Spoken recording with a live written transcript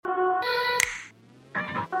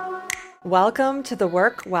Welcome to the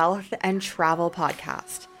Work, Wealth, and Travel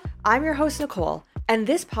podcast. I'm your host, Nicole, and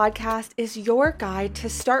this podcast is your guide to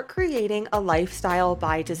start creating a lifestyle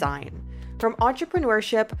by design. From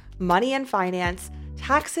entrepreneurship, money and finance,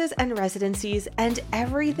 taxes and residencies, and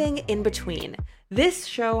everything in between, this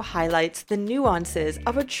show highlights the nuances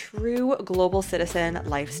of a true global citizen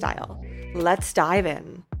lifestyle. Let's dive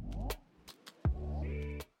in.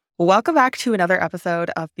 Welcome back to another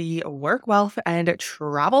episode of the Work, Wealth, and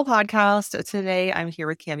Travel podcast. Today, I'm here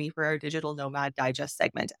with Cami for our Digital Nomad Digest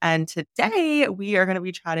segment. And today, we are going to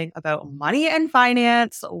be chatting about money and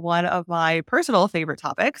finance, one of my personal favorite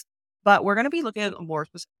topics. But we're going to be looking at more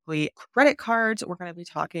specifically credit cards. We're going to be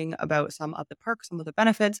talking about some of the perks, some of the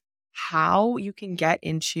benefits, how you can get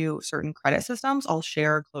into certain credit systems. I'll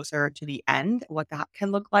share closer to the end what that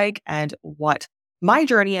can look like and what my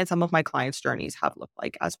journey and some of my clients' journeys have looked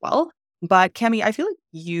like as well. But Cami, I feel like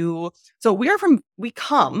we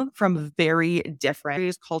come from very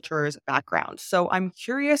different cultures, backgrounds. So I'm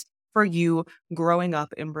curious for you growing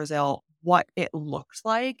up in Brazil, what it looks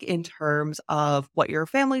like in terms of what your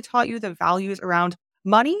family taught you, the values around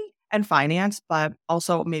money and finance, but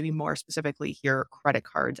also maybe more specifically here, credit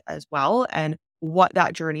cards as well. And what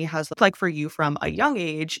that journey has looked like for you from a young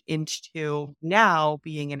age into now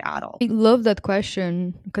being an adult. I love that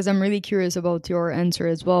question because I'm really curious about your answer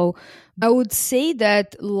as well. I would say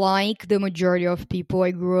that, like the majority of people, I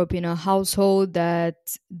grew up in a household that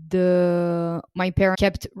my parents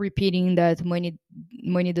kept repeating that money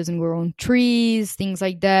doesn't grow on trees, things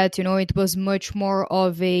like that. You know, it was much more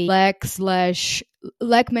of a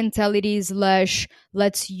lack mentality /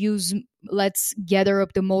 let's gather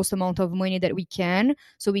up the most amount of money that we can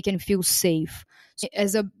so we can feel safe. So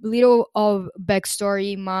as a little of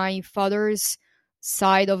backstory, my father's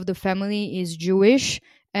side of the family is Jewish,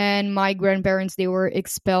 and my grandparents, they were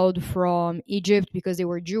expelled from Egypt because they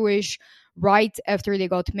were Jewish right after they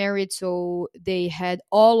got married. So they had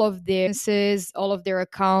all of their businesses, all of their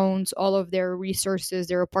accounts, all of their resources,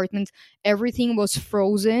 their apartments, everything was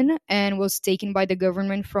frozen and was taken by the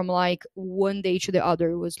government from like one day to the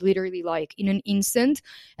other. It was literally like in an instant,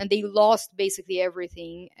 and they lost basically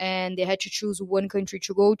everything, and they had to choose one country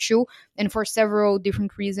to go to. And for several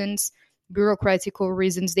different reasons, bureaucratical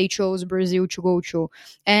reasons, they chose Brazil to go to.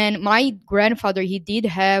 And my grandfather, he did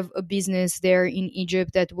have a business there in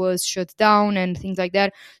Egypt that was shut down and things like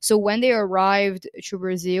that. So when they arrived to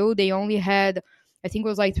Brazil, they only had, I think it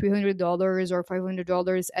was like $300 or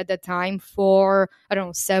 $500 at that time for, I don't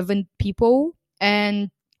know, 7 people.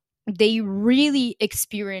 And they really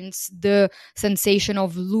experience the sensation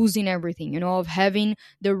of losing everything, you know, of having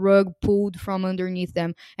the rug pulled from underneath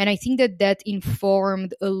them. And I think that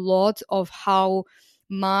informed a lot of how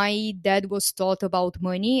my dad was taught about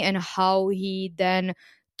money and how he then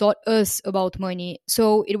taught us about money.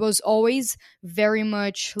 So it was always very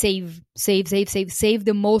much save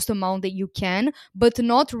the most amount that you can, but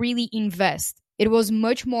not really invest. It was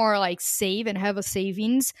much more like save and have a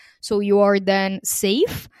savings so you are then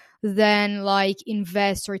safe than like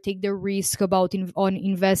invest or take the risk about on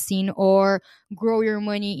investing or grow your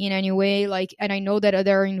money in any way. Like, and I know that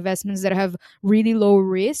there are investments that have really low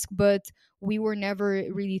risk, but we were never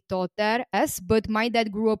really taught that. Yes, but my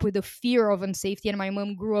dad grew up with the fear of unsafety, and my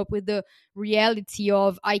mom grew up with the reality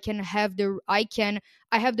of I have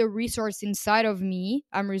the resource inside of me.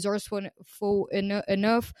 I'm resourceful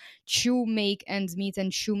enough to make ends meet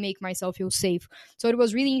and to make myself feel safe. So it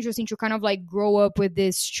was really interesting to kind of like grow up with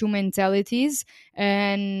these two mentalities,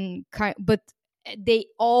 but they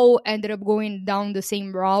all ended up going down the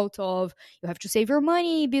same route of you have to save your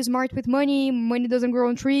money, be smart with money doesn't grow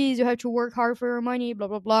on trees, you have to work hard for your money, blah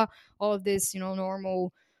blah blah, all of this, you know,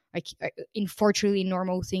 normal, unfortunately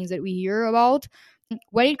normal things that we hear about.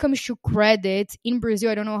 When it comes to credit in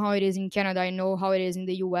Brazil, I don't know how it is in Canada, I know how it is in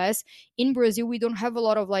the US. In Brazil, we don't have a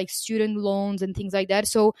lot of like student loans and things like that,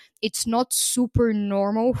 so it's not super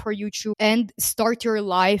normal for you to start your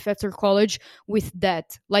life after college with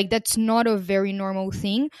debt. Like, that's not a very normal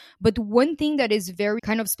thing. But one thing that is very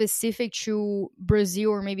kind of specific to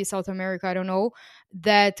Brazil or maybe South America, I don't know,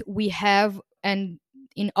 that we have, and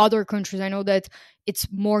in other countries I know that it's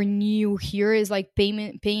more new here, is like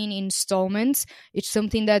paying installments. It's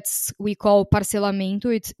something that's we call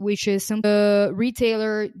parcelamento, which is some the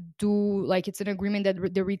retailer do, like it's an agreement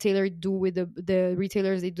that the retailer do with the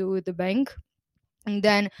retailers, they do with the bank. And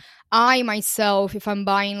then I myself, if I'm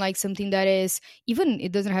buying like something that is, even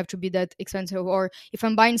it doesn't have to be that expensive, or if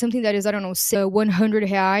I'm buying something that is, I don't know, 100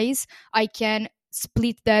 reais, I can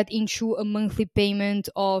split that into a monthly payment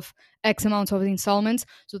of X amount of installments.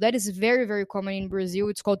 So that is very, very common in Brazil.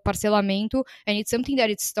 It's called parcelamento, and it's something that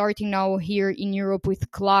it's starting now here in Europe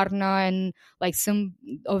with Klarna and like some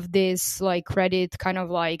of this like credit kind of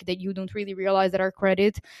like that you don't really realize that are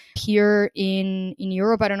credit here in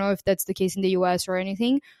Europe. I don't know if that's the case in the US or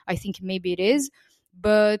anything. I think maybe it is.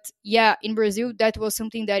 But yeah, in Brazil that was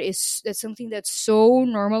something that's something that's so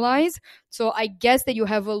normalized. So I guess that you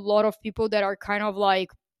have a lot of people that are kind of like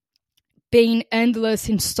paying endless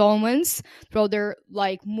installments throughout their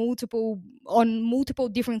like multiple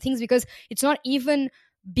different things, because it's not even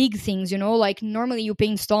big things, like normally you pay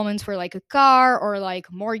installments for like a car or like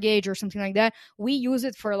mortgage or something like that. We use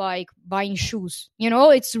it for like buying shoes.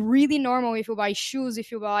 It's really normal if you buy shoes,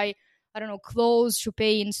 if you buy, I don't know, clothes, to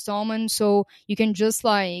pay installments. So you can just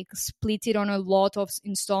like split it on a lot of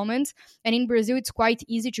installments. And in Brazil, it's quite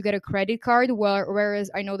easy to get a credit card,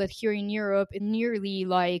 whereas I know that here in Europe, it nearly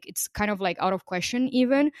like it's kind of like out of question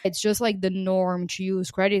even. It's just like the norm to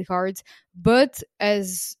use credit cards. But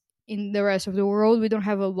as in the rest of the world, we don't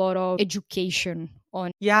have a lot of education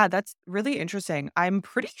on. Yeah, that's really interesting. I'm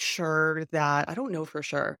pretty sure that I don't know for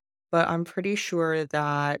sure, but I'm pretty sure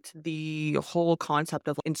that the whole concept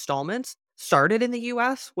of installments started in the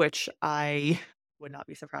US, which I would not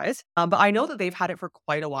be surprised. But I know that they've had it for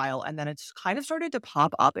quite a while, and then it's kind of started to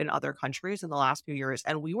pop up in other countries in the last few years.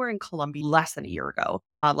 And we were in Colombia less than a year ago,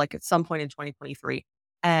 like at some point in 2023.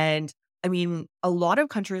 And I mean, a lot of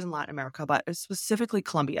countries in Latin America, but specifically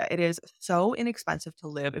Colombia, it is so inexpensive to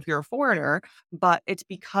live if you're a foreigner, but it's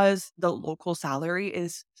because the local salary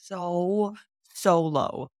is so, so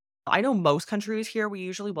low. I know most countries here, we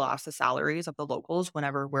usually will ask the salaries of the locals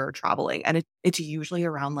whenever we're traveling, and it's usually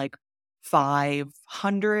around like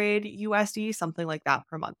 500 USD, something like that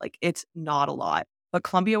per month. Like it's not a lot, but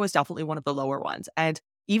Colombia was definitely one of the lower ones. And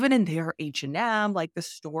even in their H&M, like the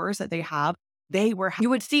stores that they have, they were you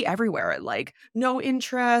would see everywhere, like, no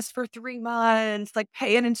interest for 3 months, like,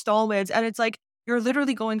 pay in installments, and it's like, you're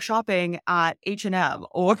literally going shopping at H&M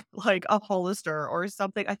or, like, a Hollister or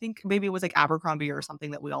something. I think maybe it was, like, Abercrombie or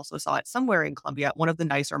something that we also saw it somewhere in Columbia at one of the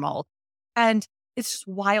nicer malls, and it's just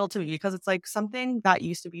wild to me because it's, like, something that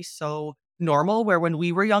used to be so normal where when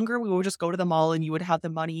we were younger, we would just go to the mall and you would have the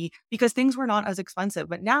money because things were not as expensive,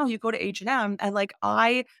 but now you go to H&M and, like,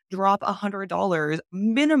 I drop $100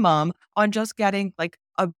 minimum on just getting like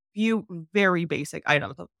a few very basic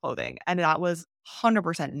items of clothing. And that was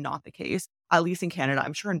 100% not the case, at least in Canada.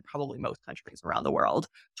 I'm sure in probably most countries around the world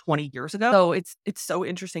 20 years ago. So it's so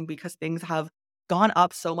interesting because things have gone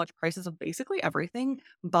up so much, prices of basically everything,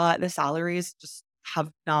 but the salaries just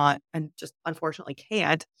have not and just unfortunately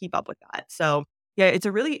can't keep up with that. So yeah, it's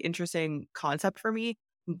a really interesting concept for me.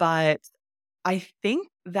 But I think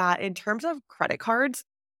that in terms of credit cards,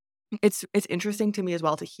 it's interesting to me as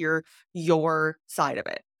well to hear your side of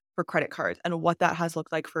it for credit cards and what that has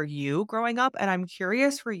looked like for you growing up, and I'm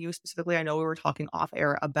curious for you specifically, I know we were talking off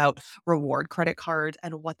air about reward credit cards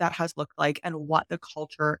and what that has looked like and what the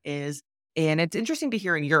culture is, and it's interesting to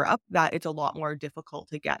hear in Europe that it's a lot more difficult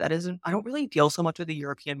to get. That isn't I don't really deal so much with the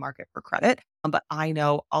European market for credit, but I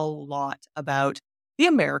know a lot about the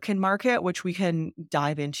American market, which we can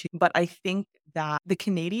dive into, but I think that the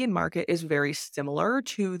Canadian market is very similar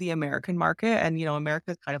to the American market. And,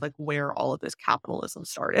 America is kind of like where all of this capitalism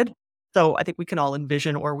started. So I think we can all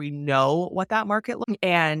envision or we know what that market looks like.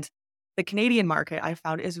 And the Canadian market I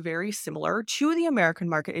found is very similar to the American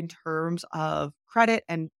market in terms of credit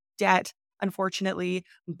and debt, unfortunately,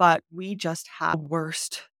 but we just have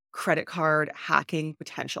worst credit card hacking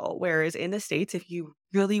potential. Whereas in the States, if you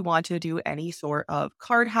really want to do any sort of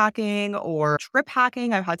card hacking or trip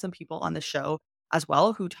hacking, I've had some people on the show as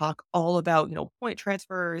well who talk all about, point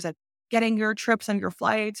transfers and getting your trips and your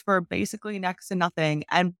flights for basically next to nothing.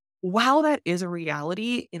 And while that is a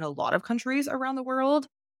reality in a lot of countries around the world,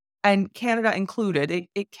 and Canada included,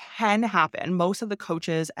 it can happen. Most of the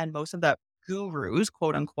coaches and most of the gurus,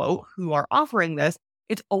 quote unquote, who are offering this,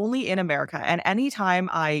 it's only in America. And anytime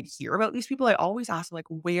I hear about these people, I always ask, like,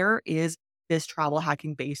 where is this travel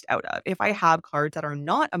hacking based out of? If I have cards that are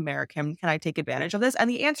not American, can I take advantage of this? And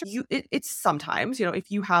the answer, it's sometimes,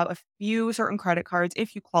 if you have a few certain credit cards,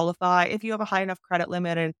 if you qualify, if you have a high enough credit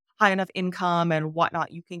limit and high enough income and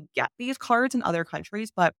whatnot, you can get these cards in other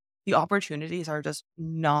countries. But the opportunities are just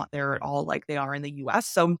not there at all like they are in the US.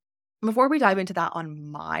 So before we dive into that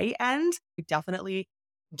on my end, we definitely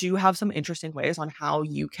do have some interesting ways on how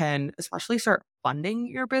you can especially start funding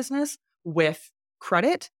your business with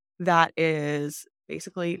credit that is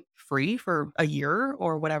basically free for a year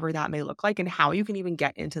or whatever that may look like, and how you can even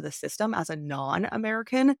get into the system as a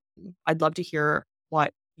non-American. I'd love to hear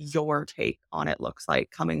what your take on it looks like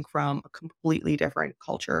coming from a completely different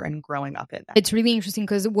culture and growing up in that. It's really interesting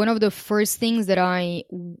because one of the first things that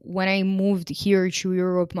when I moved here to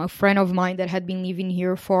Europe, a friend of mine that had been living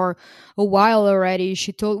here for a while already,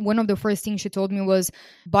 one of the first things she told me was,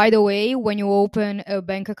 by the way, when you open a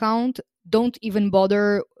bank account, don't even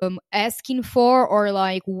bother asking for or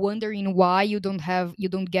like wondering why you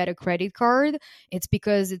don't get a credit card. It's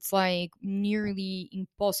because it's like nearly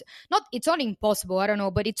impossible. Not, it's not impossible, I don't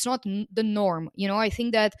know, but it's not the norm. I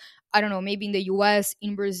think that, I don't know, maybe in the US,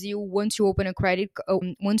 in Brazil, once you open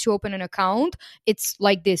once you open an account, it's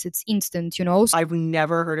like this, it's instant. I've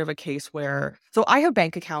never heard of a case where, so I have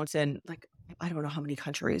bank accounts in like, I don't know how many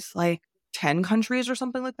countries, like 10 countries or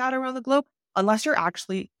something like that around the globe, unless you're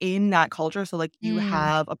actually in that culture. So like you Mm.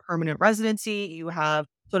 have a permanent residency,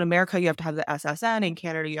 so in America, you have to have the SSN. In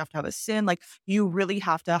Canada, you have to have a SIN. Like you really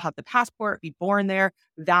have to have the passport, be born there.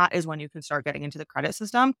 That is when you can start getting into the credit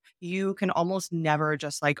system. You can almost never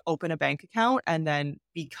just like open a bank account and then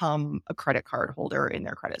become a credit card holder in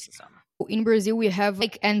their credit system. In Brazil, we have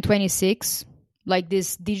like N26, like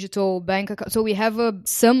this digital bank account. So we have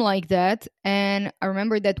some like that. And I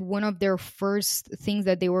remember that one of their first things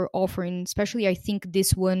that they were offering, especially I think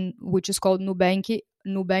this one, which is called Nubank,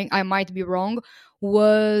 I might be wrong,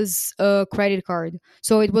 was a credit card.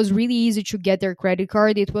 So it was really easy to get their credit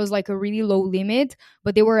card. It was like a really low limit,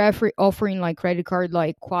 but they were offering like credit card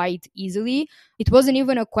like quite easily. It wasn't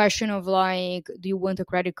even a question of like, do you want a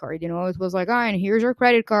credit card? It was like, and here's your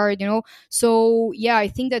credit card. So yeah, I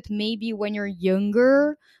think that maybe when you're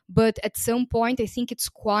younger, but at some point I think it's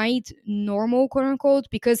quite normal, quote unquote,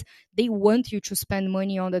 because they want you to spend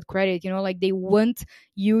money on that credit. Like they want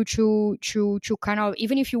you to kind of,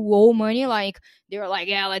 even if you owe money, like they're like,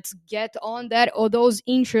 yeah, let's get on that or those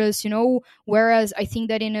interests. Whereas I think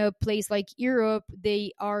that in a place like Europe,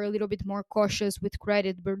 they are a little bit more cautious with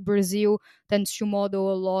credit, but Brazil tends to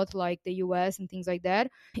model a lot like the US and things like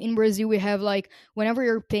that. In Brazil, we have like, whenever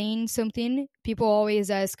you're paying something, people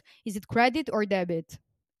always ask, is it credit or debit?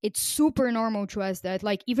 It's super normal to ask that.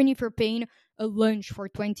 Like, even if you're paying a lunch for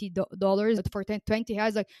 $20, for 20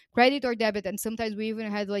 has like credit or debit. And sometimes we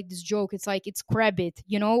even had like this joke, it's like it's credit,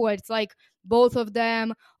 it's like both of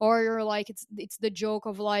them. Or you're like, it's the joke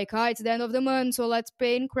of like, it's the end of the month, so let's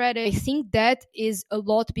pay in credit. I think that is a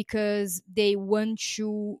lot because they want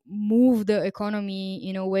to move the economy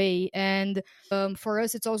in a way. And for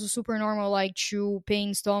us, it's also super normal like to pay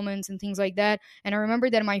installments and things like that. And I remember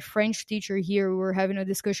that my French teacher here, we were having a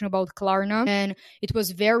discussion about Klarna, and it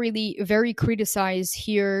was very criticized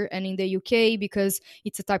here and in the UK because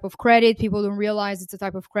it's a type of credit. People don't realize it's a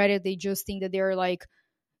type of credit. They just think that they're like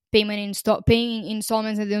paying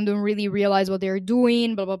installments, and they don't really realize what they're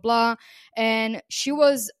doing, blah blah blah. And she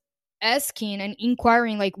was asking and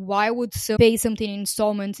inquiring like, why would some pay something in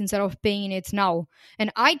installments instead of paying it now?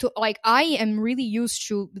 And I am really used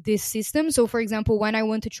to this system. So for example, when I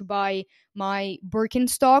wanted to buy my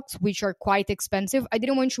Birkenstocks, which are quite expensive, I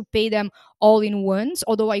didn't want to pay them all in once,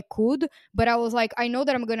 although I could. But I was like, I know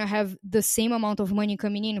that I'm gonna have the same amount of money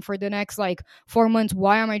coming in for the next like 4 months.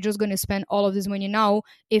 Why am I just gonna spend all of this money now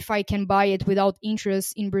if I can buy it without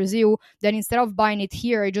interest in Brazil? Then instead of buying it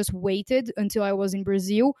here, I just waited until I was in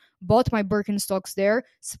Brazil, bought my Birkenstocks there,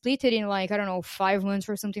 split it in like, I don't know, 5 months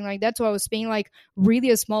or something like that. So I was paying like really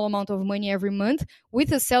a small amount of money every month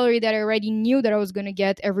with a salary that I already knew that I was going to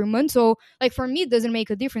get every month. So like for me, it doesn't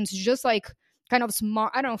make a difference. It's just like kind of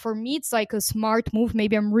smart. I don't know. For me, it's like a smart move.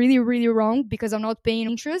 Maybe I'm really, really wrong because I'm not paying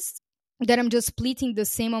interest. That I'm just splitting the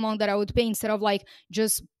same amount that I would pay instead of like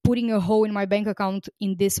just putting a hole in my bank account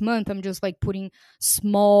in this month. I'm just like putting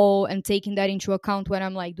small and taking that into account when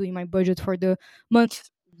I'm like doing my budget for the month.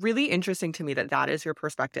 Really interesting to me that that is your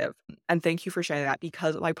perspective. And thank you for sharing that,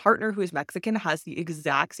 because my partner, who is Mexican, has the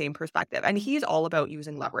exact same perspective. And he's all about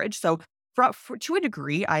using leverage. So to a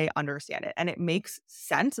degree, I understand it and it makes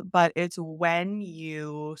sense. But it's when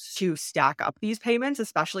you to stack up these payments,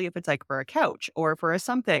 especially if it's like for a couch or for a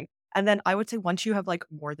something. And then I would say once you have like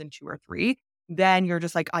more than two or three, then you're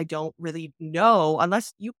just like, I don't really know,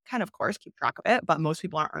 unless you can, of course, keep track of it. But most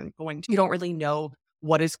people aren't going to. You don't really know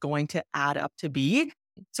what is going to add up to be.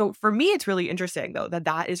 So for me, it's really interesting though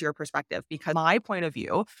that is your perspective, because my point of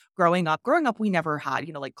view, growing up, we never had,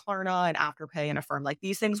 like Klarna and Afterpay and Affirm, like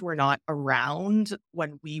these things were not around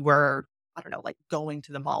when we were, I don't know, like going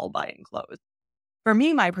to the mall buying clothes. For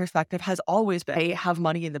me, my perspective has always been, I have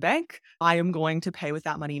money in the bank. I am going to pay with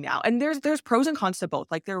that money now. And there's pros and cons to both.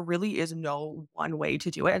 Like there really is no one way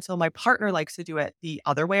to do it. And so my partner likes to do it the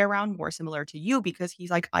other way around, more similar to you, because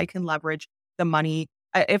he's like, I can leverage the money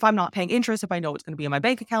if I'm not paying interest, if I know it's going to be in my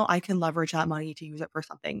bank account, I can leverage that money to use it for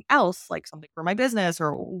something else, like something for my business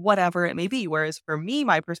or whatever it may be. Whereas for me,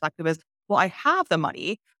 my perspective is, well, I have the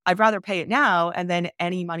money. I'd rather pay it now. And then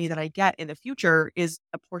any money that I get in the future is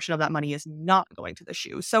a portion of that money is not going to the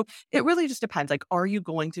shoe. So it really just depends. Like, are you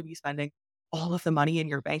going to be spending all of the money in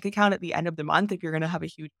your bank account at the end of the month if you're going to have a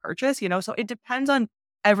huge purchase? So it depends on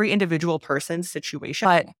every individual person's situation.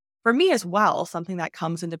 But for me as well, something that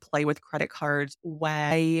comes into play with credit cards when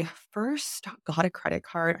I first got a credit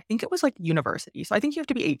card, I think it was like university. So I think you have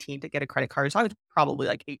to be 18 to get a credit card. So I was probably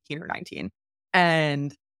like 18 or 19.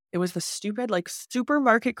 And it was the stupid like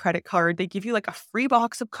supermarket credit card. They give you like a free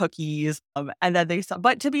box of cookies. And then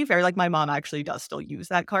but to be fair, like my mom actually does still use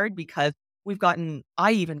that card because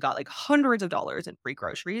I even got like hundreds of dollars in free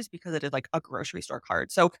groceries because it is like a grocery store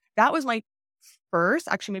card. So that was my first,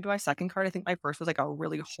 actually maybe my second card. I think my first was like a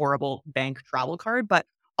really horrible bank travel card, but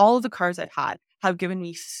all of the cards I've had have given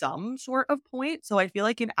me some sort of point. So I feel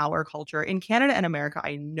like in our culture, in Canada and America,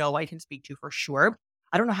 I know I can speak to for sure.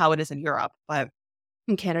 I don't know how it is in Europe, but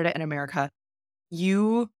in Canada and America,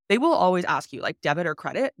 they will always ask you like debit or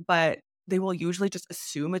credit, but they will usually just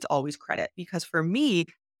assume it's always credit because for me,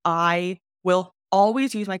 I will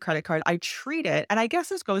always use my credit card. I treat it, and I guess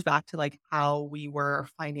this goes back to like how we were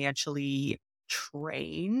financially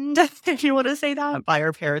trained, if you want to say that, by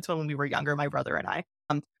our parents when we were younger, my brother and I.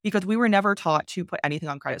 Because we were never taught to put anything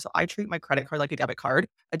on credit. So I treat my credit card like a debit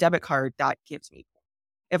card that gives me.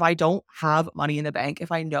 If I don't have money in the bank, if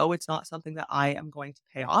I know it's not something that I am going to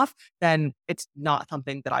pay off, then it's not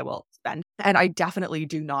something that I will spend. And I definitely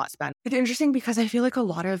do not spend. It's interesting because I feel like a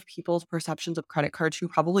lot of people's perceptions of credit cards who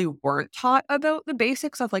probably weren't taught about the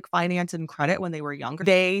basics of like finance and credit when they were younger,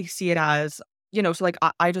 they see it as, so like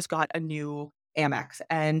I just got a new Amex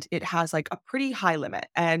and it has like a pretty high limit.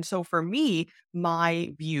 And so for me,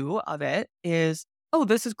 my view of it is, oh,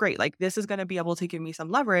 this is great. Like, this is going to be able to give me some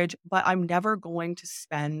leverage, but I'm never going to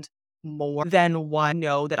spend more than what I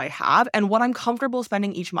know that I have and what I'm comfortable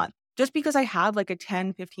spending each month. Just because I have like a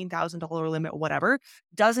 $10,000, $15,000 limit, whatever,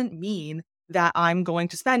 doesn't mean that I'm going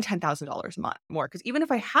to spend $10,000 a month more. Because even if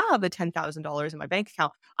I have the $10,000 in my bank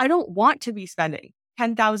account, I don't want to be spending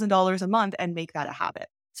 $10,000 a month and make that a habit.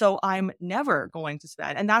 So I'm never going to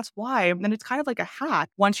spend. And that's why, then it's kind of like a hack.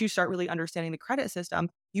 Once you start really understanding the credit system,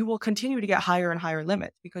 you will continue to get higher and higher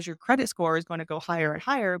limits because your credit score is going to go higher and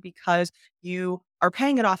higher because you are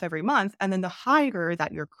paying it off every month. And then the higher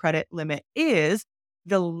that your credit limit is,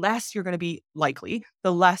 the less you're going to be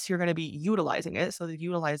the less you're going to be utilizing it. So the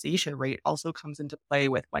utilization rate also comes into play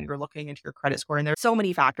with when you're looking into your credit score. And there's so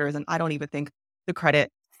many factors. And I don't even think the credit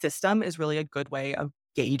system is really a good way of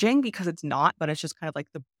gauging because it's not, but it's just kind of like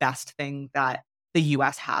the best thing that the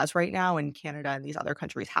US has right now and Canada and these other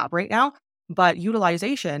countries have right now. But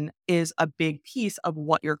utilization is a big piece of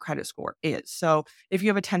what your credit score is. So if you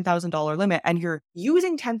have a $10,000 limit and you're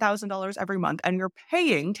using $10,000 every month and you're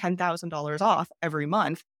paying $10,000 off every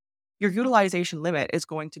month, your utilization limit is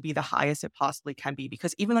going to be the highest it possibly can be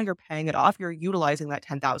because even though you're paying it off, you're utilizing that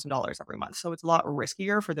 $10,000 every month. So it's a lot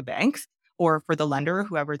riskier for the banks or for the lender,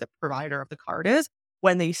 whoever the provider of the card is,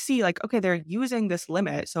 when they see like, okay, they're using this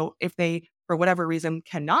limit. So if they, for whatever reason,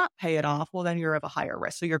 cannot pay it off, well, then you're of a higher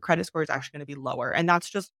risk. So your credit score is actually going to be lower. And that's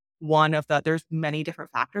just there's many different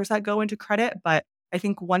factors that go into credit. But I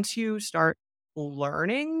think once you start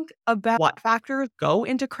learning about what factors go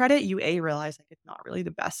into credit, you realize like it's not really the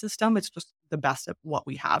best system. It's just the best of what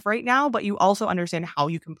we have right now. But you also understand how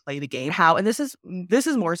you can play the game. And this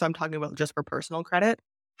is more so I'm talking about just for personal credit,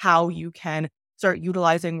 how you can start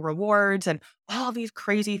utilizing rewards and all these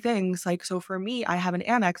crazy things. Like, so for me, I have an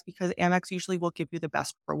Amex because Amex usually will give you the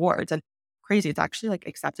best rewards. And crazy, it's actually like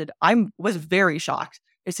accepted. Was very shocked.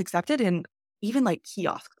 It's accepted in even like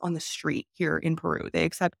kiosks on the street here in Peru. They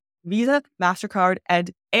accept Visa, MasterCard, and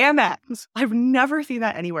Amex. I've never seen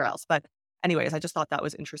that anywhere else. But anyways, I just thought that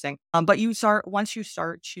was interesting. But once you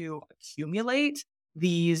start to accumulate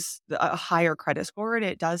a higher credit score, and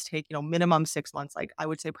it does take, minimum 6 months. Like I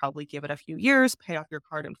would say probably give it a few years, pay off your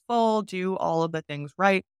card in full, do all of the things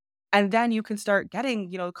right. And then you can start getting,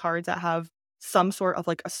 cards that have some sort of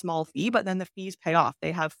like a small fee, but then the fees pay off.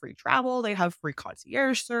 They have free travel, they have free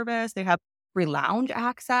concierge service, they have free lounge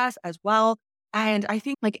access as well. And I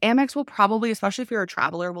think like Amex will probably, especially if you're a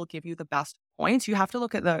traveler, will give you the best points. You have to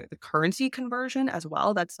look at the currency conversion as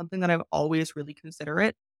well. That's something that I've always really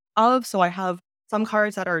considerate of. So I have some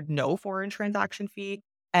cards that are no foreign transaction fee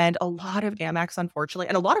and a lot of Amex, unfortunately,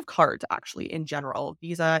 and a lot of cards actually in general,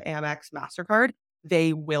 Visa, Amex, MasterCard,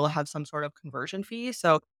 they will have some sort of conversion fee.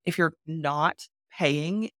 So if you're not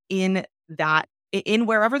paying in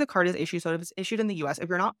wherever the card is issued, so if it's issued in the US, if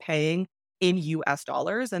you're not paying in US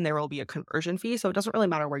dollars, and there will be a conversion fee. So it doesn't really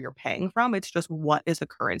matter where you're paying from. It's just what is the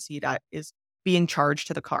currency that is being charged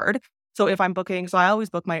to the card. So if I'm booking, so I always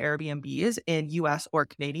book my Airbnbs in US or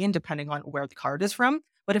Canadian, depending on where the card is from.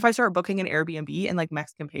 But if I start booking an Airbnb in like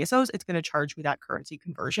Mexican pesos, it's going to charge me that currency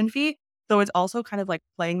conversion fee. So it's also kind of like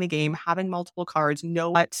playing the game, having multiple cards,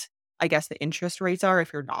 know what I guess the interest rates are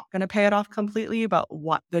if you're not going to pay it off completely, but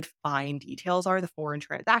what the fine details are, the foreign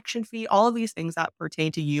transaction fee, all of these things that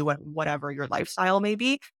pertain to you and whatever your lifestyle may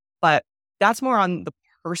be. But that's more on the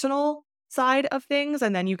personal side of things.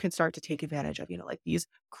 And then you can start to take advantage of, like these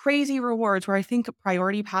crazy rewards where I think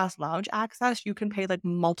priority pass lounge access, you can pay like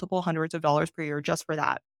multiple hundreds of dollars per year just for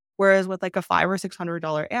that. Whereas with like a $500 or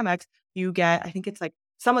 $600 Amex, you get, I think it's like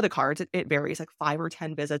some of the cards, it varies like 5 or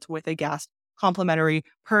 10 visits with a guest complimentary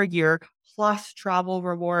per year, plus travel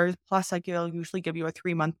rewards, plus like they'll usually give you a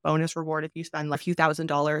 3-month bonus reward if you spend like a few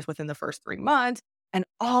 $1,000s within the first 3 months, and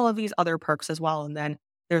all of these other perks as well. And then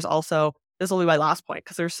there's also, this will be my last point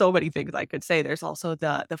because there's so many things I could say. There's also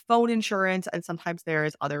the phone insurance, and sometimes there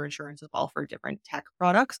is other insurance as well for different tech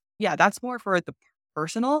products. Yeah, that's more for the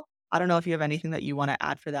personal. I don't know if you have anything that you want to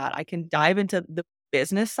add for that. I can dive into the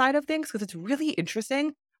business side of things because it's really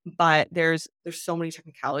interesting, but there's so many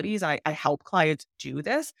technicalities. I help clients do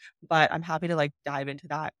this, but I'm happy to like dive into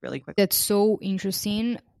that really quick. That's so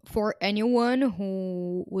interesting. For anyone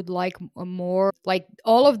who would like a more, like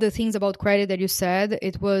all of the things about credit that you said,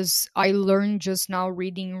 it was I learned just now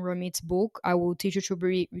reading Ramit's book. I will teach you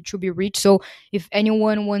to be rich. So if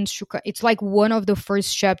anyone wants to, it's like one of the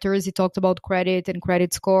first chapters. He talked about credit and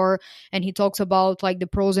credit score, and he talks about like the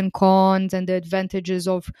pros and cons and the advantages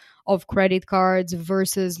of credit cards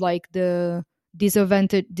versus like the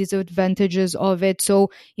disadvantages of it. So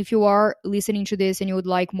if you are listening to this and you would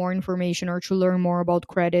like more information or to learn more about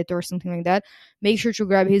credit or something like that, make sure to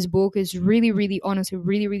grab his book. It's really, really, honestly,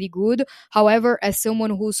 really, really good. However, as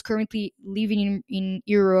someone who's currently living in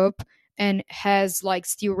Europe and has like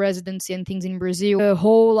still residency and things in Brazil, the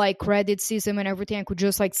whole like credit system and everything, I could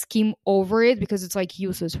just like skim over it because it's like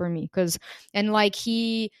useless for me. And like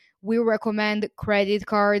we recommend credit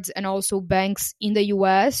cards and also banks in the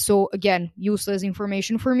US. So again, useless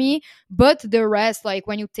information for me. But the rest, like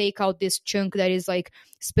when you take out this chunk that is like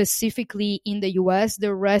specifically in the US,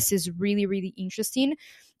 the rest is really, really interesting.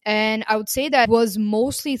 And I would say that was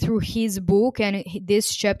mostly through his book and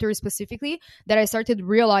this chapter specifically that I started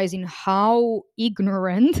realizing how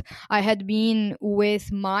ignorant I had been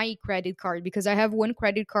with my credit card, because I have one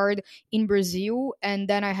credit card in Brazil and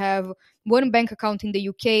then I have one bank account in the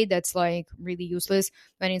UK that's like really useless,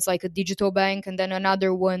 and it's like a digital bank, and then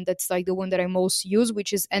another one that's like the one that I most use,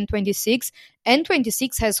 which is N26.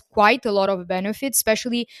 N26 has quite a lot of benefits,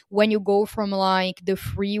 especially when you go from like the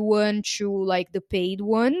free one to like the paid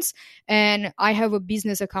ones. And I have a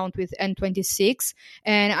business account with N26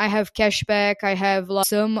 and I have cashback, I have like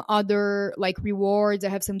some other like rewards, I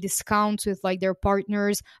have some discounts with like their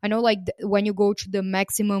partners. I know like when you go to the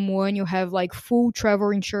maximum one, you have like full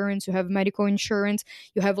travel insurance, you have medical insurance,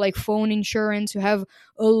 you have like phone insurance, you have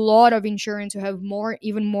a lot of insurance, you have more,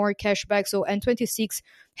 even more cashback. So N26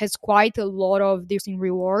 has quite a lot of different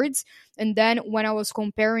rewards. And then when I was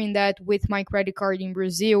comparing that with my credit card in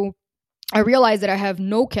Brazil, I realized that I have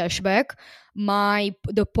no cashback.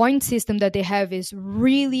 The point system that they have is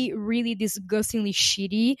really, really disgustingly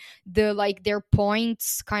shitty. Their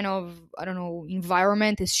points kind of, I don't know,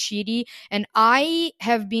 environment is shitty. And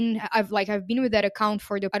I've been with that account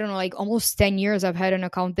for I don't know, like almost 10 years. I've had an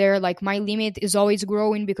account there. Like my limit is always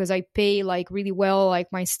growing because I pay like really well, like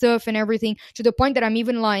my stuff and everything, to the point that I'm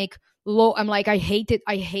even like low. I'm like, I hate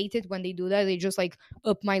it when they do that. They just like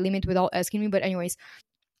up my limit without asking me. But anyways,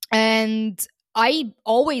 and I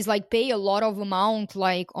always like pay a lot of amount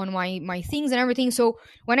like on my things and everything. So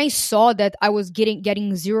when I saw that I was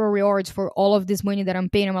getting zero rewards for all of this money that I'm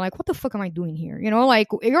paying, I'm like, what the fuck am I doing here? Like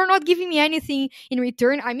you're not giving me anything in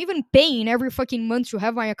return. I'm even paying every fucking month to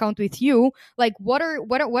have my account with you. Like what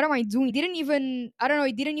am I doing? It didn't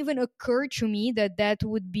even occur to me that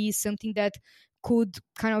would be something that could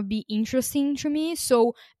kind of be interesting to me.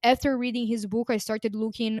 So after reading his book, I started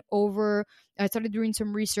doing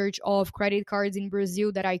some research of credit cards in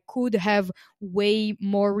Brazil that I could have way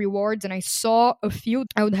more rewards. And I saw a few.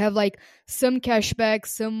 I would have like some cashback,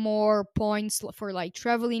 some more points for like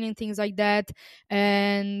traveling and things like that.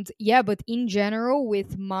 And yeah, but in general,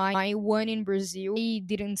 with my one in Brazil, I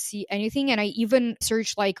didn't see anything. And I even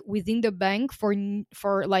searched like within the bank for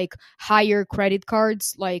like higher credit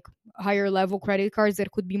cards, like higher level credit cards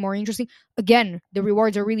that could be more interesting. Again, the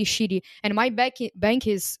rewards are really shitty. And my bank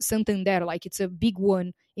is Santander, like it's a big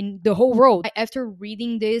one in the whole world. After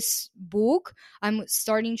reading this book, I'm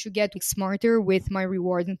starting to get smarter with my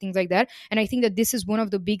rewards and things like that. And I think that this is one of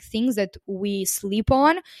the big things that we sleep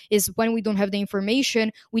on, is when we don't have the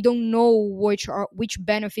information, we don't know which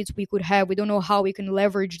benefits we could have. We don't know how we can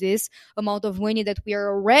leverage this amount of money that we are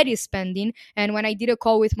already spending. And when I did a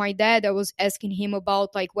call with my dad, I was asking him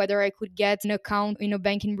about like whether I could get an account in a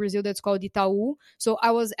bank in Brazil that's called Itaú. So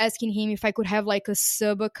I was asking him if I could have like a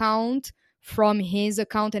sub account from his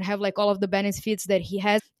account and have like all of the benefits that he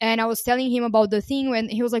has. And I was telling him about the thing when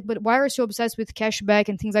he was like, but why are you so obsessed with cashback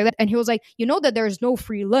and things like that? And he was like, you know that there's no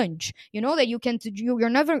free lunch. You know that you're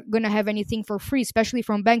never going to have anything for free, especially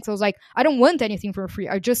from banks. I was like, I don't want anything for free.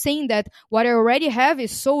 I'm just saying that what I already have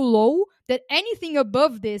is so low that anything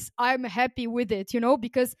above this, I'm happy with it,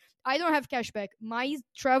 because I don't have cashback.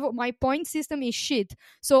 My point system is shit.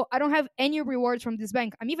 So I don't have any rewards from this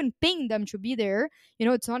bank. I'm even paying them to be there.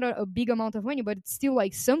 It's not a big amount of money, but it's still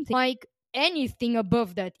like something. Like anything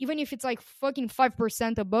above that, even if it's like fucking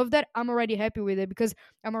 5% above that, I'm already happy with it because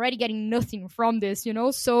I'm already getting nothing from this.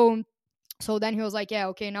 So then he was like, yeah,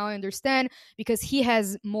 okay, now I understand, because he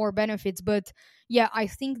has more benefits. But yeah, I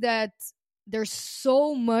think that there's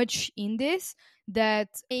so much in this that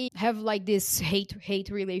they have like this hate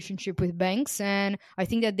relationship with banks, and I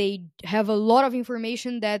think that they have a lot of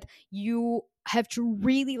information that you have to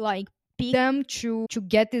really like pick them to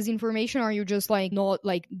get this information, or you just like not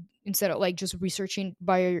like, instead of like just researching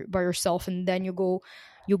by yourself, and then you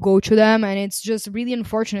go to them, and it's just really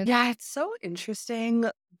unfortunate. Yeah, it's so interesting.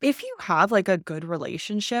 If you have like a good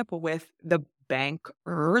relationship with the banker,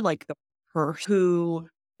 like the person who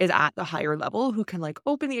is at the higher level, who can like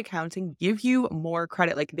open the accounts and give you more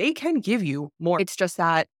credit, like they can give you more. It's just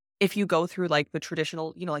that if you go through like the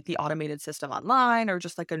traditional, like the automated system online or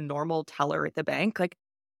just like a normal teller at the bank, like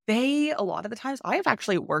a lot of the times, I have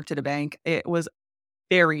actually worked at a bank. It was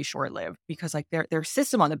very short-lived because, like, their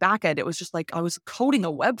system on the back end, it was just like I was coding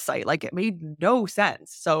a website, like, it made no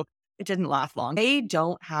sense, so it didn't last long. They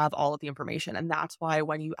don't have all of the information, and that's why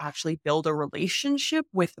when you actually build a relationship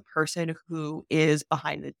with the person who is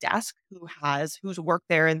behind the desk, who's worked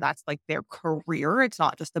there and that's, like, their career, it's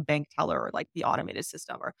not just the bank teller or, like, the automated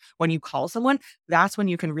system, or when you call someone, that's when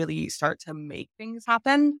you can really start to make things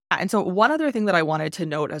happen. And so one other thing that I wanted to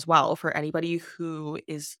note as well for anybody who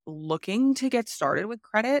is looking to get started with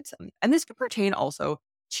credit, and this could pertain also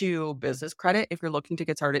to business credit if you're looking to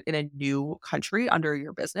get started in a new country under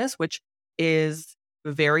your business, which is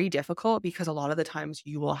very difficult because a lot of the times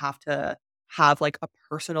you will have to have like a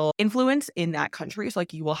personal influence in that country. So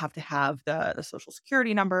like you will have to have the social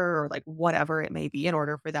security number or like whatever it may be in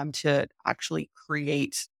order for them to actually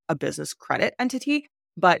create a business credit entity,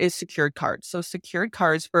 but is secured cards. So secured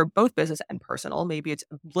cards for both business and personal. Maybe it's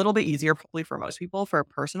a little bit easier probably for most people for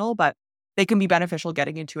personal, but they can be beneficial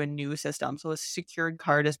getting into a new system. So a secured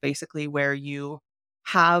card is basically where you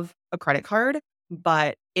have a credit card,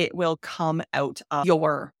 but it will come out of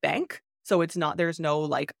your bank. So there's no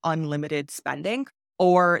like unlimited spending,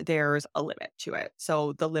 or there's a limit to it.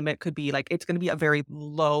 So the limit could be like, it's going to be a very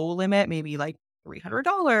low limit, maybe like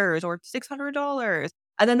 $300 or $600.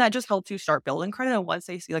 And then that just helps you start building credit. And once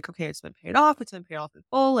they see like, okay, it's been paid off in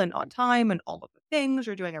full and on time and all of the things,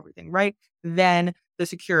 you're doing everything right, then the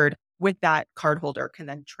secured with that cardholder can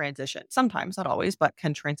then transition, sometimes, not always, but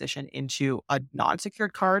can transition into a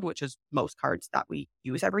non-secured card, which is most cards that we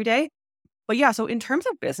use every day. But yeah, so in terms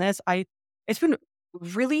of business, it's been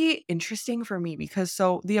really interesting for me because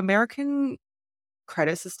so the American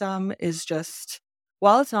credit system is just,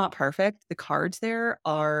 while it's not perfect, the cards there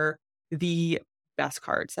are the best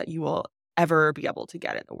cards that you will ever be able to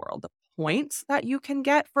get in the world. The points that you can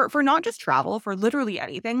get for not just travel, for literally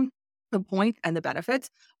anything, the points and the benefits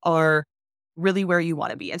are really where you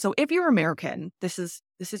want to be. And so if you're American, this is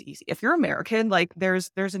easy. If you're American, like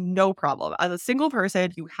there's no problem. As a single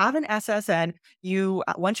person, you have an SSN,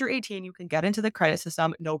 once you're 18, you can get into the credit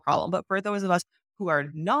system, no problem. But for those of us who are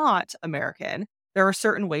not American, there are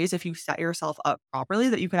certain ways if you set yourself up properly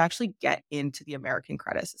that you can actually get into the American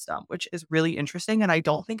credit system, which is really interesting. And I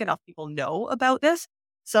don't think enough people know about this.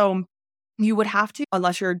 So you would have to,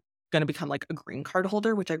 unless you're going to become like a green card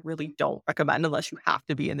holder, which I really don't recommend unless you have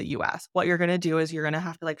to be in the US. What you're going to do is you're going to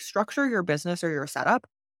have to like structure your business or your setup.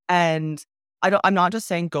 And I'm not just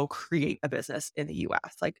saying go create a business in the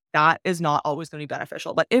US. Like that is not always going to be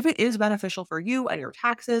beneficial. But if it is beneficial for you and your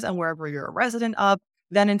taxes and wherever you're a resident of,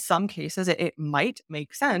 then in some cases it might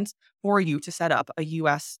make sense for you to set up a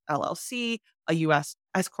US LLC, a US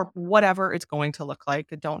S corp, whatever it's going to look like.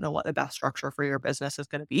 I don't know what the best structure for your business is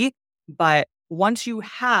going to be, but once you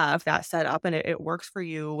have that set up and it works for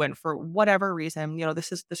you, and for whatever reason,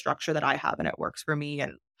 this is the structure that I have and it works for me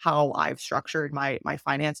and how I've structured my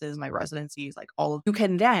finances, my residencies, like all of, you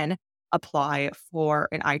can then apply for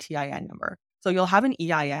an ITIN number. So you'll have an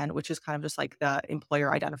EIN, which is kind of just like the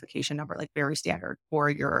employer identification number, like very standard for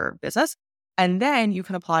your business. And then you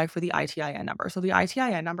can apply for the ITIN number. So the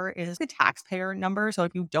ITIN number is the taxpayer number. So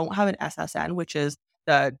if you don't have an SSN, which is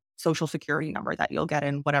the social security number that you'll get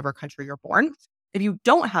in whatever country you're born, if you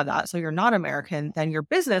don't have that, so you're not American, then your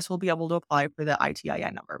business will be able to apply for the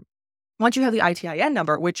ITIN number. Once you have the ITIN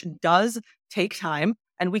number, which does take time,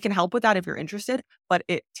 and we can help with that if you're interested, but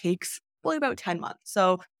it takes probably about 10 months.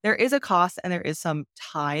 So there is a cost and there is some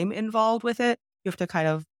time involved with it. You have to kind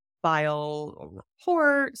of file a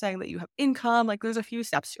report saying that you have income. Like there's a few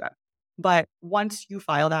steps to it. But once you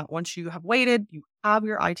file that, once you have waited, you have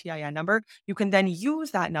your ITIN number, you can then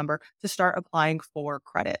use that number to start applying for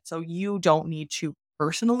credit. So you don't need to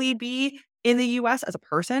personally be in the US as a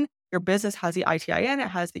person. Your business has the ITIN, it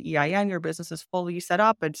has the EIN, your business is fully set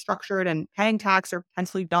up and structured and paying tax or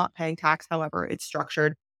potentially not paying tax, however it's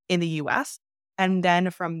structured in the US. And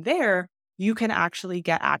then from there, you can actually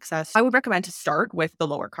get access. I would recommend to start with the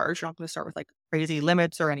lower cards. You're not going to start with like crazy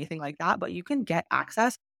limits or anything like that, but you can get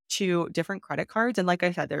access to different credit cards. And like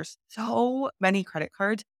I said, there's so many credit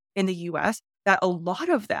cards in the US that a lot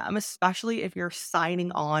of them, especially if you're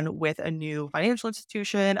signing on with a new financial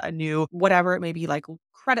institution, a new whatever it may be, like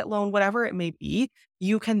credit loan, whatever it may be,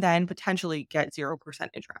 you can then potentially get 0%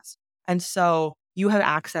 interest. And so you have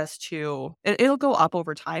access to it'll go up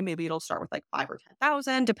over time. Maybe it'll start with like 5 or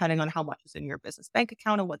 10,000, depending on how much is in your business bank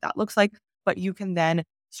account and what that looks like. But you can then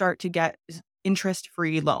start to get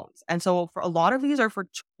interest-free loans. And so for a lot of these are for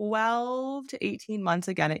 12 to 18 months.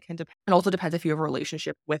 Again, it can depend. It also depends if you have a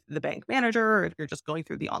relationship with the bank manager, or if you're just going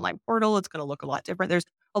through the online portal, it's going to look a lot different. There's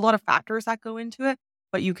a lot of factors that go into it,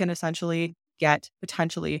 but you can essentially get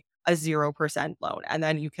potentially a 0% loan. And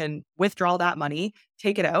then you can withdraw that money,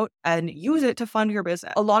 take it out and use it to fund your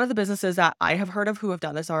business. A lot of the businesses that I have heard of who have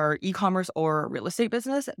done this are e-commerce or real estate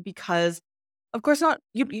business, because of course not.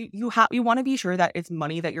 You want to be sure that it's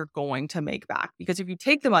money that you're going to make back, because if you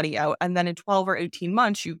take the money out and then in 12 or 18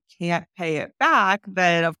 months you can't pay it back,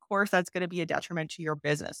 then of course that's going to be a detriment to your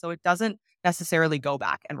business. So it doesn't necessarily go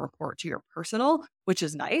back and report to your personal, which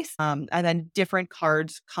is nice. And then different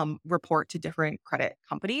cards report to different credit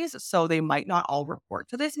companies, so they might not all report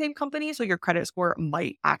to the same company. So your credit score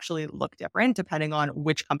might actually look different depending on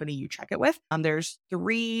which company you check it with. There's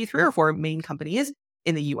three or four main companies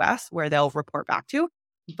in the US where they'll report back to.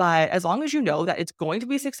 But as long as you know that it's going to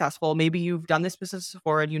be successful, maybe you've done this business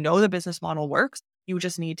before and you know the business model works, you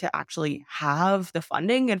just need to actually have the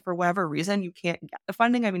funding. And for whatever reason, you can't get the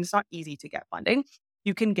funding. I mean, it's not easy to get funding.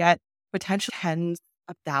 You can get potential tens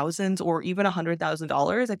of thousands or even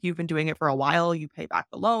 $100,000 if you've been doing it for a while. You pay back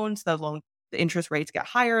the loans, the interest rates get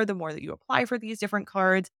higher the more that you apply for these different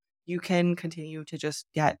cards. You can continue to just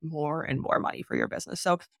get more and more money for your business.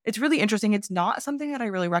 So it's really interesting. It's not something that I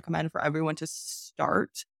really recommend for everyone to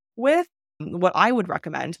start with. What I would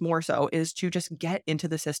recommend more so is to just get into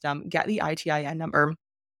the system, get the ITIN number,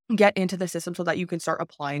 get into the system so that you can start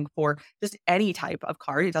applying for just any type of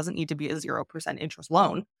card. It doesn't need to be a 0% interest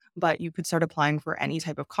loan, but you could start applying for any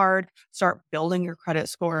type of card, start building your credit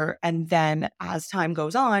score. And then as time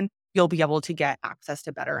goes on, you'll be able to get access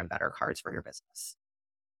to better and better cards for your business.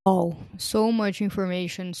 Oh, so much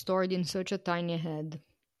information stored in such a tiny head.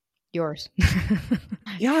 Yours.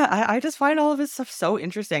 Yeah, I just find all of this stuff so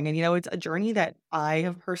interesting. And, it's a journey that I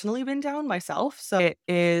have personally been down myself. So it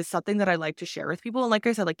is something that I like to share with people. And like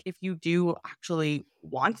I said, like if you do actually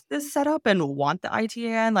want this setup and want the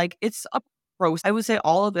ITN, like it's a process. I would say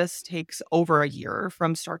all of this takes over a year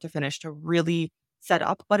from start to finish to really set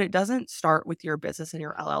up, but it doesn't start with your business and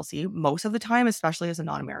your LLC most of the time, especially as a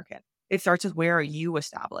non-American. It starts with, where are you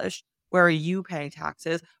established? Where are you paying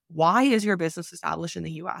taxes? Why is your business established in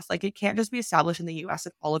the US? Like it can't just be established in the US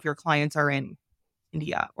if all of your clients are in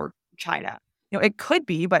India or China. It could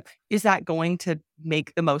be, but is that going to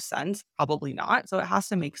make the most sense? Probably not. So it has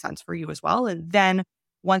to make sense for you as well. And then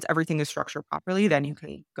once everything is structured properly, then you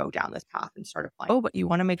can go down this path and start applying. Oh, but you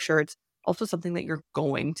want to make sure it's also something that you're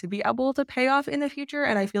going to be able to pay off in the future.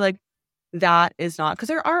 And I feel like that is not, because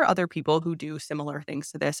there are other people who do similar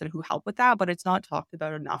things to this and who help with that, but it's not talked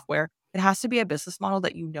about enough, where it has to be a business model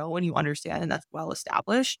that you know and you understand and that's well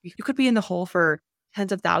established. You could be in the hole for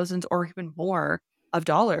tens of thousands or even more of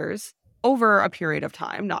dollars over a period of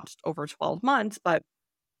time, not just over 12 months, but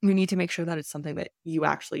you need to make sure that it's something that you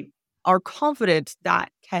actually are confident that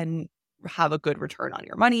can have a good return on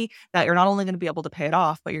your money, that you're not only going to be able to pay it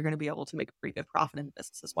off, but you're going to be able to make a pretty good profit in the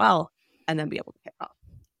business as well. and then be able to pay it off.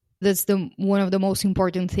 That's one of the most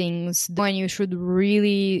important things. When you should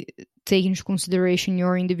really take into consideration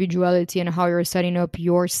your individuality and how you're setting up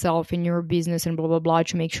yourself in your business and blah blah blah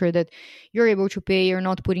to make sure that you're able to pay, you're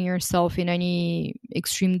not putting yourself in any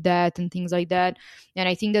extreme debt and things like that. And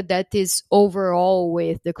I think that that is overall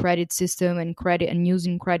with the credit system and credit and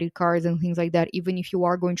using credit cards and things like that. Even if you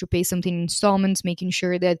are going to pay something in installments, making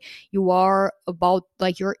sure that you are about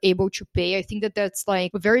like you're able to pay. I think that that's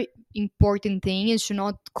like a very important thing, is to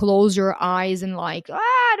not close your eyes and like,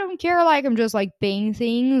 I don't care, like I'm just like paying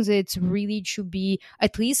things. It's really to be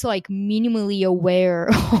at least like minimally aware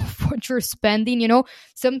of what you're spending.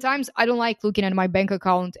 Sometimes I don't like looking at my bank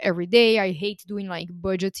account every day. I hate doing like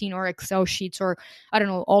budgeting or Excel sheets or I don't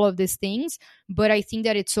know, all of these things. But I think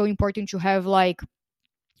that it's so important to have like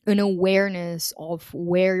an awareness of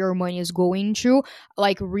where your money is going to.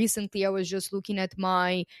 Like recently I was just looking at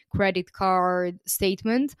my credit card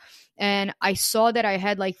statement and I saw that I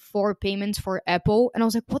had like 4 payments for Apple, and I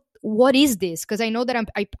was like, what is this? Because I know that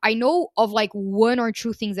I know of like 1 or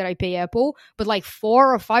 2 things that I pay Apple, but like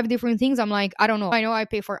 4 or 5 different things, I'm like, I don't know. I know I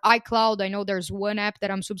pay for iCloud. I know there's one app that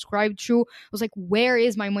I'm subscribed to. I was like, where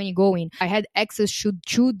is my money going? I had access to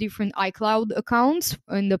 2 different iCloud accounts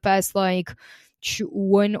in the past like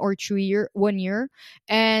 1 or 1 year,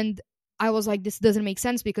 and I was like, this doesn't make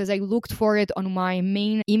sense, because I looked for it on my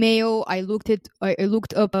main email. I looked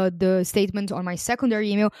up the statement on my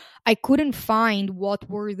secondary email. I couldn't find what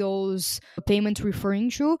were those payments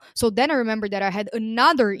referring to. So then I remembered that I had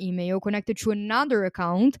another email connected to another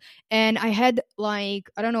account, and I had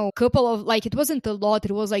like, I don't know, a couple of like, it wasn't a lot.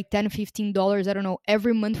 It was like $10-15. I don't know,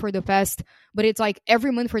 every month for the past, but it's like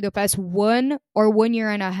every month for the past 1 or 1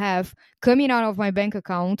 year and a half coming out of my bank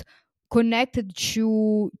account, connected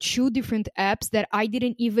to 2 different apps that I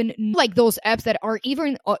didn't even know, like those apps that are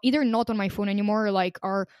even either not on my phone anymore or like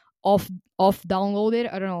are off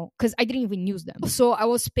downloaded. I don't know, because I didn't even use them. So I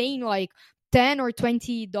was paying like $10 or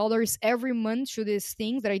 $20 every month to these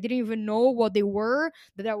things that I didn't even know what they were,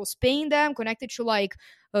 that I was paying them, connected to like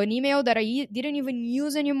an email that I didn't even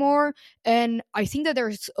use anymore. And I think that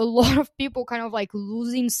there's a lot of people kind of like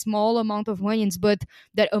losing small amount of money, but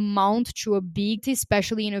that amount to a big,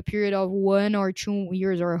 especially in a period of 1 or 2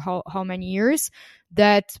 years or how many years,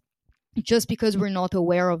 that just because we're not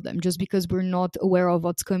aware of them, just because we're not aware of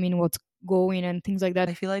what's coming, what's going and things like that.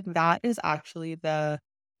 I feel like that is actually the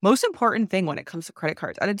most important thing when it comes to credit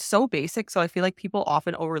cards. And it's so basic, so I feel like people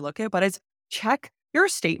often overlook it, but it's check your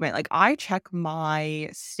statement. Like I check my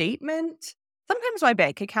statement, sometimes my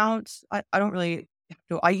bank accounts. I don't really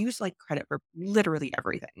I use like credit for literally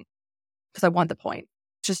everything because I want the point.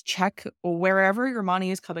 Just check wherever your money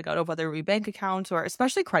is coming out of, whether it be bank accounts or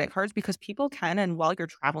especially credit cards, because people can, and while you're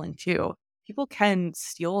traveling too, people can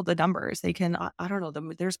steal the numbers. They can, I don't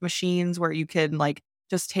know, there's machines where you can like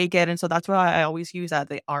just take it. And so that's why I always use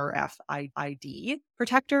the RFID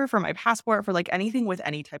protector for my passport, for like anything with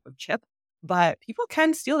any type of chip. But people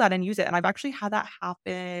can steal that and use it. And I've actually had that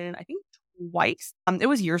happen, I think twice. It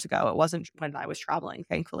was years ago. It wasn't when I was traveling,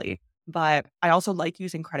 thankfully. But I also like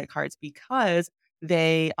using credit cards because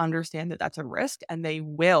they understand that that's a risk, and they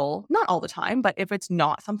will, not all the time, but if it's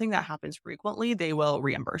not something that happens frequently, they will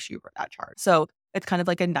reimburse you for that charge. So it's kind of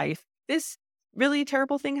like a knife. This really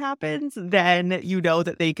terrible thing happens, then you know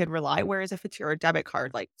that they can rely. Whereas if it's your debit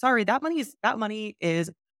card, like, sorry, that money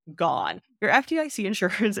is gone. Your FDIC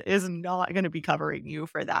insurance is not going to be covering you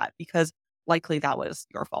for that, because likely that was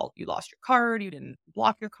your fault. You lost your card. You didn't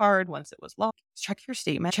block your card once it was locked. Check your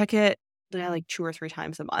statement. Check it like 2 or 3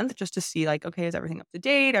 times a month, just to see like, okay, is everything up to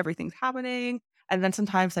date? Everything's happening. And then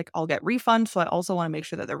sometimes like I'll get refunds. So I also want to make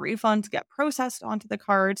sure that the refunds get processed onto the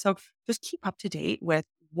card. So just keep up to date with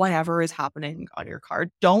whatever is happening on your card.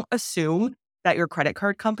 Don't assume that your credit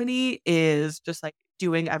card company is just like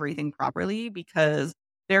doing everything properly, because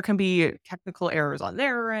there can be technical errors on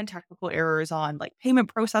their end, technical errors on like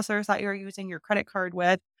payment processors that you're using your credit card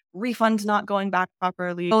with, refunds not going back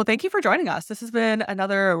properly. So thank you for joining us. This has been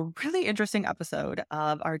another really interesting episode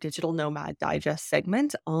of our Digital Nomad Digest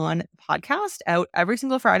segment on the podcast, out every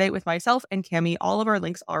single Friday with myself and Cami. All of our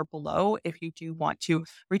links are below if you do want to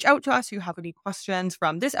reach out to us, if you have any questions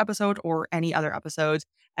from this episode or any other episodes.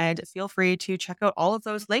 And feel free to check out all of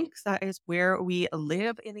those links. That is where we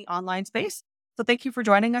live in the online space. So thank you for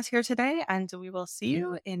joining us here today, and we will see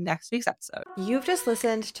you in next week's episode. You've just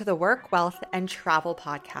listened to the Work, Wealth, and Travel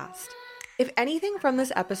podcast. If anything from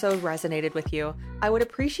this episode resonated with you, I would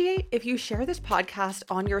appreciate if you share this podcast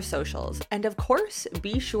on your socials. And of course,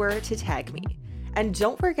 be sure to tag me. And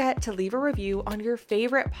don't forget to leave a review on your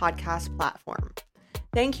favorite podcast platform.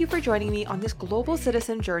 Thank you for joining me on this global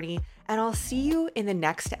citizen journey, and I'll see you in the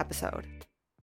next episode.